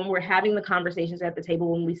 when we're having the conversations at the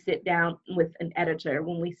table, when we sit down with an editor,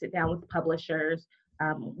 when we sit down with publishers,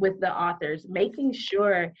 with the authors, making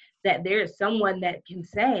sure that there is someone that can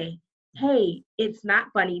say, hey, it's not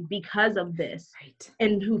funny because of this,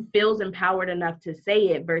 and who feels empowered enough to say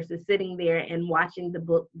it, versus sitting there and watching the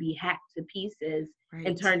book be hacked to pieces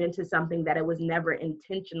and turned into something that it was never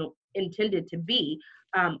intended to be.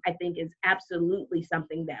 I think is absolutely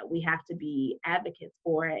something that we have to be advocates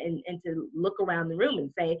for, and to look around the room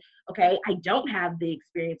and say, okay, I don't have the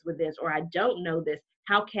experience with this, or I don't know this.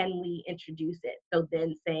 How can we introduce it? So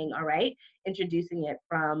then saying, all right, introducing it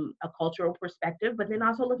from a cultural perspective, but then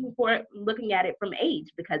also looking at it from age,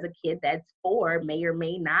 because a kid that's 4 may or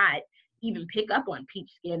may not even pick up on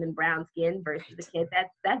peach skin and brown skin versus a kid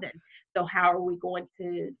that's 7. So how are we going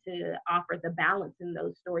to offer the balance in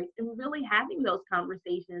those stories, and really having those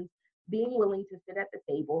conversations, being willing to sit at the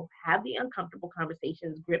table, have the uncomfortable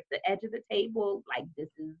conversations, grip the edge of the table, like, this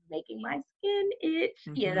is making my skin itch,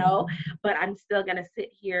 but I'm still going to sit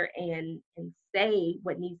here and say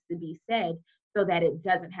what needs to be said, so that it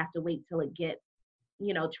doesn't have to wait till it gets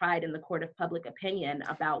tried in the court of public opinion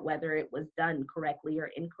about whether it was done correctly or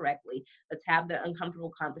incorrectly. Let's have the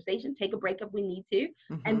uncomfortable conversation, take a break if we need to,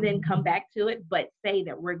 and then come back to it, but say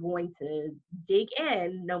that we're going to dig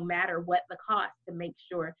in no matter what the cost, to make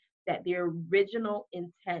sure that the original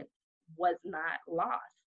intent was not lost.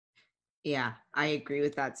 Yeah, I agree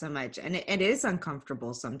with that so much. And it is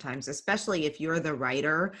uncomfortable sometimes, especially if you're the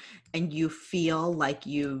writer and you feel like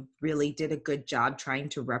you really did a good job trying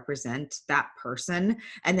to represent that person.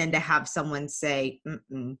 And then to have someone say,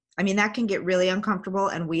 mm-mm. I mean, that can get really uncomfortable.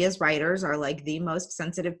 And we as writers are like the most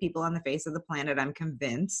sensitive people on the face of the planet, I'm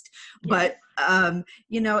convinced. Yes. But,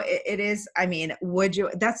 it is, I mean,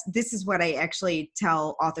 this is what I actually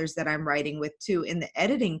tell authors that I'm writing with too, in the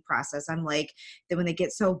editing process. I'm like, that when they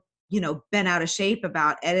get so bent out of shape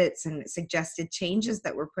about edits and suggested changes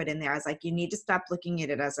that were put in there, I was like, you need to stop looking at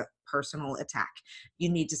it as a personal attack. You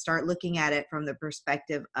need to start looking at it from the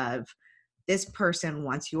perspective of, this person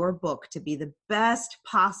wants your book to be the best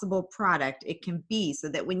possible product it can be, so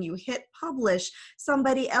that when you hit publish,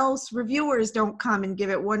 somebody else, reviewers, don't come and give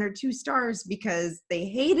it 1 or 2 stars because they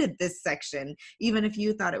hated this section, even if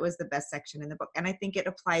you thought it was the best section in the book. And I think it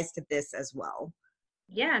applies to this as well.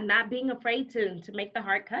 Yeah, not being afraid to make the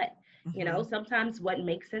hard cut. Sometimes what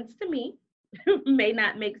makes sense to me may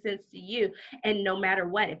not make sense to you. And no matter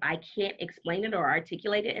what, if I can't explain it or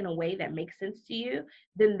articulate it in a way that makes sense to you,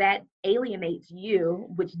 then that alienates you,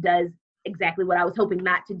 which does exactly what I was hoping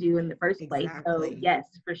not to do in the first place. So yes,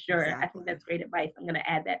 for sure. Exactly. I think that's great advice. I'm going to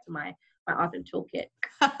add that to my author toolkit.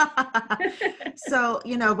 So,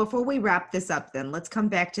 before we wrap this up, then let's come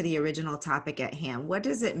back to the original topic at hand. What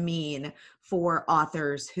does it mean for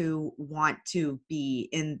authors who want to be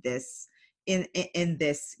in this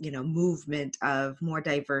movement of more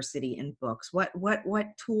diversity in books? What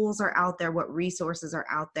tools are out there? What resources are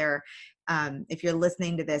out there? If you're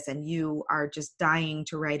listening to this and you are just dying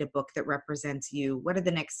to write a book that represents you, what are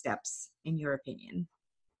the next steps in your opinion?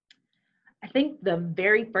 I think the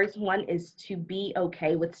very first one is to be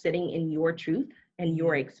okay with sitting in your truth and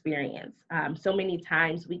your experience. So many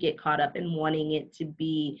times we get caught up in wanting it to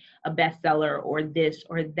be a bestseller or this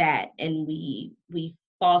or that, and we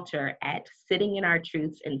falter at sitting in our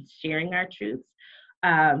truths and sharing our truths.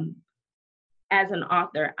 As an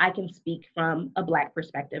author, I can speak from a Black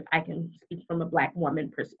perspective. I can speak from a Black woman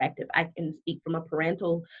perspective. I can speak from a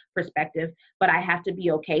parental perspective, but I have to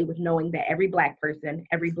be okay with knowing that every Black person,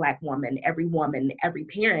 every Black woman, every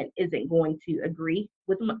parent isn't going to agree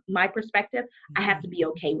with my perspective. I have to be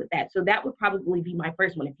okay with that. So that would probably be my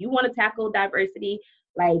first one. If you want to tackle diversity,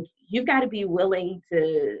 like, you've got to be willing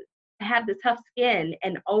to have the tough skin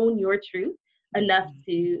and own your truth enough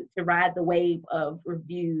to ride the wave of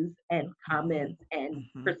reviews and comments and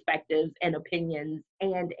perspectives and opinions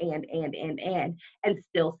and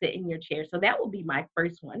still sit in your chair. So that will be my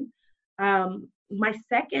first one. My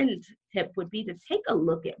second tip would be to take a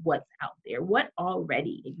look at what's out there, what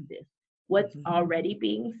already exists, what's already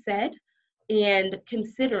being said, and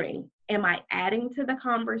considering, am I adding to the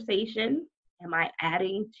conversation? Am I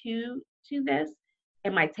adding to this?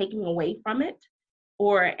 Am I taking away from it?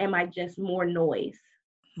 Or am I just more noise?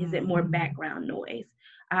 Is it more background noise?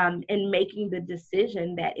 And making the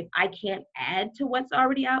decision that if I can't add to what's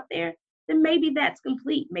already out there, then maybe that's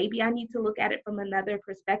complete. Maybe I need to look at it from another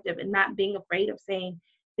perspective, and not being afraid of saying,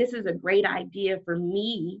 this is a great idea for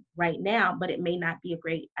me right now, but it may not be a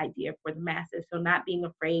great idea for the masses. So not being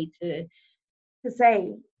afraid to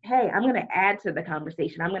say, hey, I'm going to add to the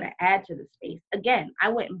conversation. I'm going to add to the space. Again, I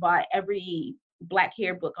went and bought every Black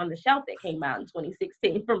hair book on the shelf that came out in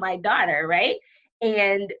 2016 for my daughter, right?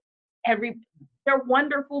 And they're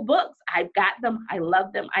wonderful books. I've got them. I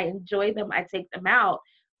love them. I enjoy them. I take them out.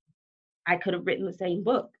 I could have written the same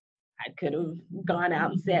book. I could have gone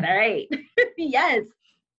out and said, all right, yes,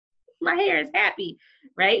 my hair is happy,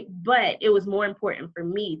 right? But it was more important for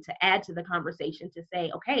me to add to the conversation, to say,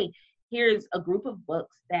 okay, here's a group of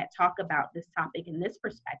books that talk about this topic in this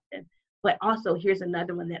perspective. but also here's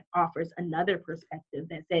another one that offers another perspective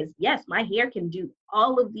that says, yes, my hair can do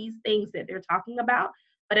all of these things that they're talking about,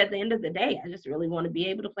 but at the end of the day, I just really want to be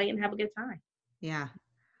able to play and have a good time. Yeah.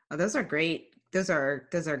 Oh, those are great. Those are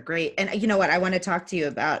great. And you know what I want to talk to you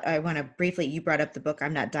about? I want to briefly, you brought up the book,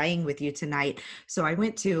 I'm Not Dying with You Tonight. So I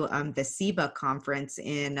went to the SIBA conference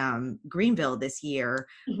in Greenville this year,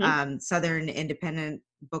 Southern Independent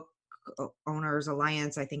Book Owners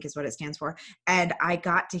Alliance, I think is what it stands for. And I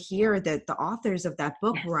got to hear that the authors of that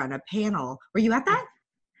book were on a panel. Were you at that?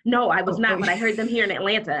 No, I was not, but I heard them here in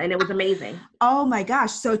Atlanta and it was amazing. Oh my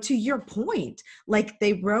gosh. So to your point, like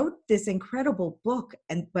they wrote this incredible book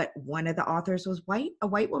but one of the authors was a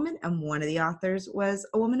white woman, and one of the authors was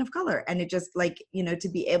a woman of color. And it just like, to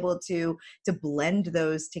be able to blend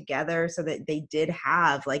those together so that they did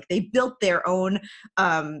have, like they built their own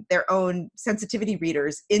sensitivity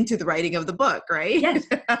readers into the writing of the book, right?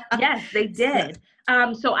 Yes, they did.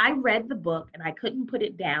 So I read the book and I couldn't put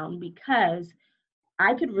it down because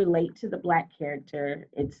I could relate to the Black character.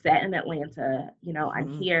 It's set in Atlanta,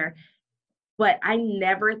 I'm here, but I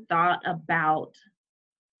never thought about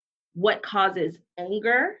what causes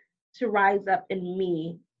anger to rise up in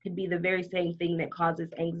me could be the very same thing that causes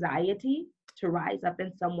anxiety to rise up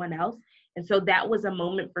in someone else. And so that was a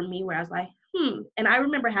moment for me where I was like, And I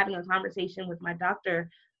remember having a conversation with my doctor,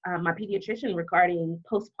 my pediatrician, regarding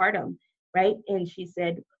postpartum, right? And she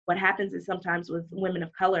said, what happens is sometimes with women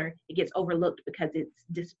of color, it gets overlooked because it's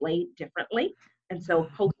displayed differently. And so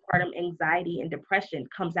postpartum anxiety and depression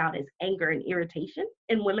comes out as anger and irritation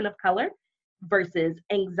in women of color versus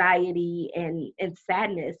anxiety and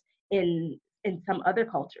sadness in some other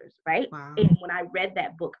cultures, right? Wow. And when I read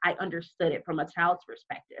that book, I understood it from a child's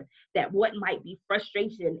perspective, that what might be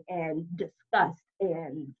frustration and disgust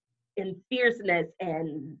and fierceness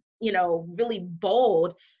and, really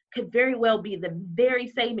bold could very well be the very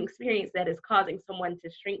same experience that is causing someone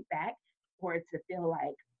to shrink back or to feel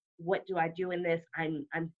like, what do I do in this? I'm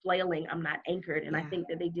flailing, I'm not anchored. And I think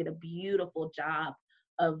that they did a beautiful job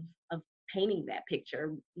of painting that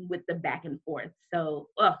picture with the back and forth. So,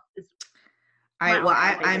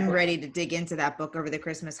 I'm ready to dig into that book over the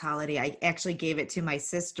Christmas holiday. I actually gave it to my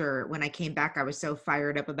sister when I came back. I was so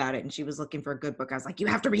fired up about it and she was looking for a good book. I was like, you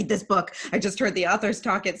have to read this book. I just heard the authors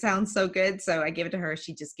talk. It sounds so good. So I gave it to her.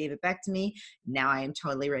 She just gave it back to me. Now I am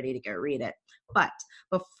totally ready to go read it. But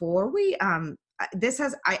before we,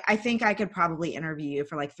 I think I could probably interview you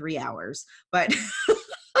for like 3 hours, but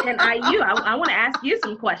And I want to ask you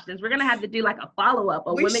some questions. We're going to have to do like a follow-up,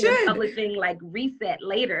 Women in Publishing like reset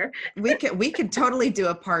later. We could totally do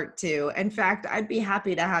a part 2. In fact, I'd be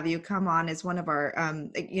happy to have you come on as one of our,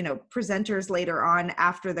 presenters later on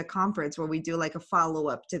after the conference where we do like a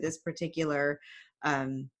follow-up to this particular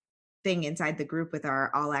thing inside the group with our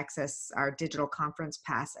all access, our digital conference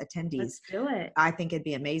pass attendees. Let's do it. I think it'd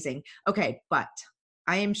be amazing. Okay. But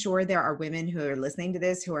I am sure there are women who are listening to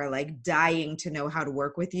this who are like dying to know how to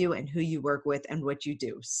work with you and who you work with and what you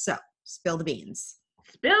do. So spill the beans.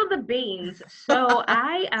 Spill the beans. So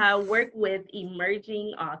I work with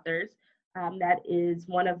emerging authors. That is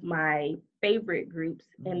one of my favorite groups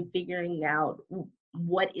in figuring out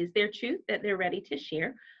what is their truth that they're ready to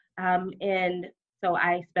share. And so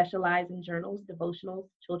I specialize in journals, devotionals,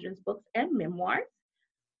 children's books, and memoirs.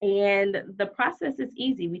 And the process is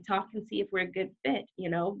easy. We talk and see if we're a good fit,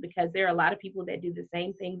 because there are a lot of people that do the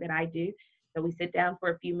same thing that I do. So we sit down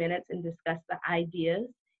for a few minutes and discuss the ideas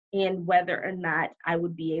and whether or not I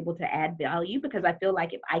would be able to add value, because I feel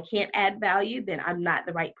like if I can't add value, then I'm not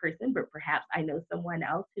the right person, but perhaps I know someone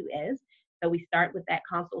else who is. So we start with that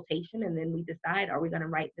consultation and then we decide, are we going to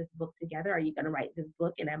write this book together? Are you going to write this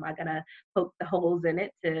book? And am I going to poke the holes in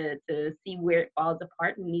it to see where it falls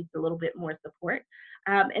apart and needs a little bit more support?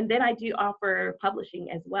 And then I do offer publishing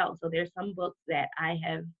as well. So there's some books that I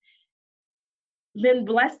have been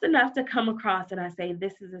blessed enough to come across and I say,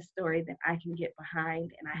 this is a story that I can get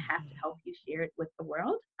behind and I have to help you share it with the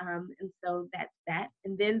world. And so that's that.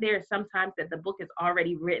 And then there's sometimes that the book is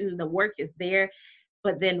already written, the work is there,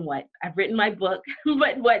 but then what? I've written my book,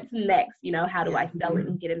 but what's next? How do I sell it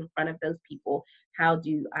and get it in front of those people? How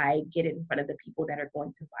do I get it in front of the people that are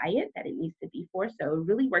going to buy it, that it needs to be for? So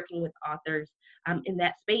really working with authors in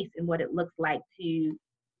that space and what it looks like to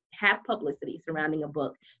have publicity surrounding a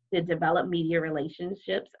book, to develop media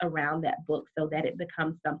relationships around that book so that it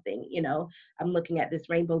becomes something. I'm looking at this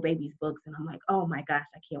Rainbow Babies books and I'm like, oh my gosh,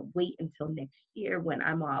 I can't wait until next year when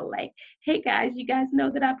I'm all like, hey guys, you guys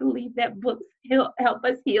know that I believe that books help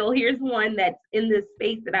us heal. Here's one that's in this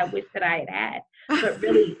space that I wish that I had. But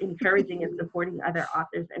really encouraging and supporting other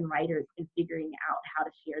authors and writers in figuring out how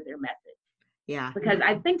to share their message. Yeah. Because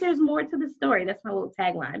I think there's more to the story. That's my little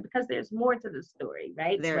tagline, because there's more to the story,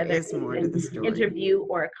 right? There Whether is more to the story. An interview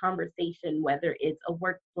or a conversation, whether it's a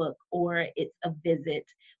workbook or it's a visit,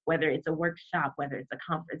 whether it's a workshop, whether it's a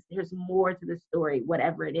conference, there's more to the story,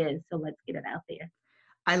 whatever it is. So let's get it out there.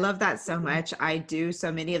 I love that so much. I do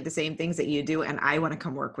so many of the same things that you do, and I want to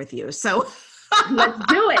come work with you. So let's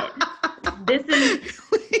do it. This is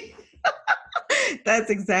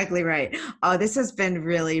That's exactly right. Oh, this has been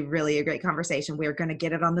really, really a great conversation. We're going to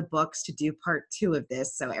get it on the books to do part 2 of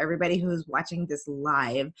this. So everybody who's watching this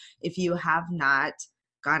live, if you have not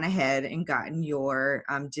gone ahead and gotten your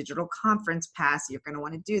digital conference pass, you're going to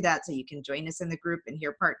want to do that so you can join us in the group and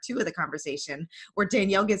hear part 2 of the conversation where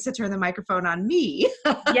Danielle gets to turn the microphone on me.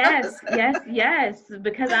 Yes,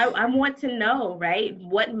 because I want to know, right,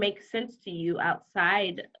 what makes sense to you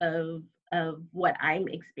outside of what I'm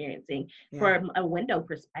experiencing. From a window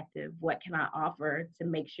perspective. What can I offer to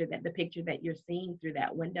make sure that the picture that you're seeing through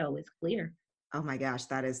that window is clear? Oh my gosh,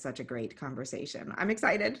 that is such a great conversation. I'm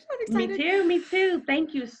excited. Me too.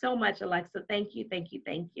 Thank you so much, Alexa. Thank you. Thank you.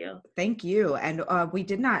 And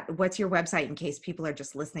what's your website in case people are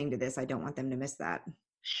just listening to this? I don't want them to miss that.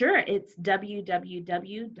 Sure. It's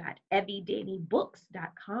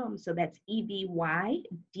www.evydannybooks.com. So that's EVYDANI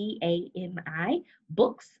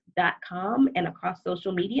books.com. And across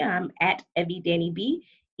social media, I'm at EvyDannyB,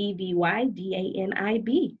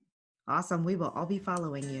 EVYDANIB. Awesome. We will all be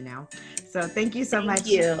following you now. So thank you so much.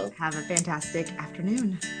 Thank you. Have a fantastic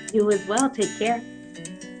afternoon. You as well. Take care.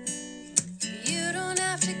 You don't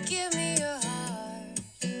have to give me your heart.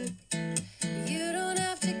 You don't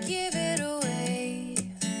have to give it away.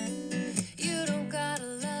 You don't gotta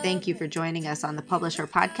love. Thank you for joining us on the Publisher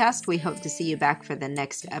Podcast. We hope to see you back for the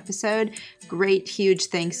next episode. Great, huge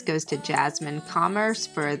thanks goes to Jasmine Commerce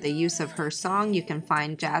for the use of her song. You can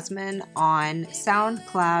find Jasmine on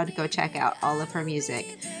SoundCloud. Go check out all of her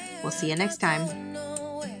music. We'll see you next time.